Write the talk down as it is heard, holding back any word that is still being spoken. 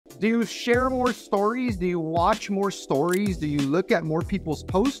Do you share more stories? Do you watch more stories? Do you look at more people's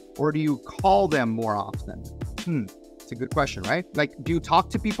posts, or do you call them more often? It's a good question, right? Like, do you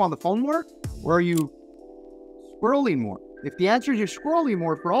talk to people on the phone more, or are you scrolling more? If the answer is you're scrolling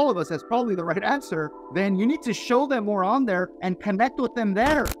more, for all of us, that's probably the right answer. Then you need to show them more on there and connect with them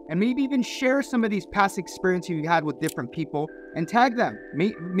there. And maybe even share some of these past experiences you had with different people and tag them.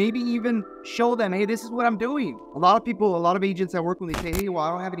 Maybe even show them, hey, this is what I'm doing. A lot of agents I work with, they say, hey, well,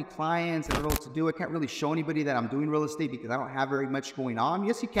 I don't have any clients. I don't know what to do. I can't really show anybody that I'm doing real estate because I don't have very much going on.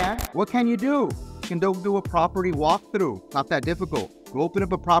 Yes, you can. What can you do? You can do a property walkthrough. Not that difficult. Go open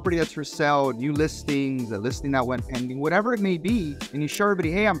up a property that's for sale, new listings, a listing that went pending, whatever it may be, and you show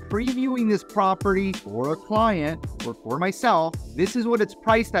everybody, hey, I'm previewing this property for a client or for myself. This is what it's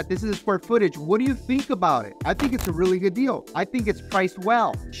priced at. This is the square footage. What do you think about it? I think it's a really good deal. I think it's priced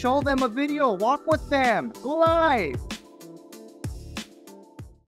well. Show them a video. Walk with them. Go live.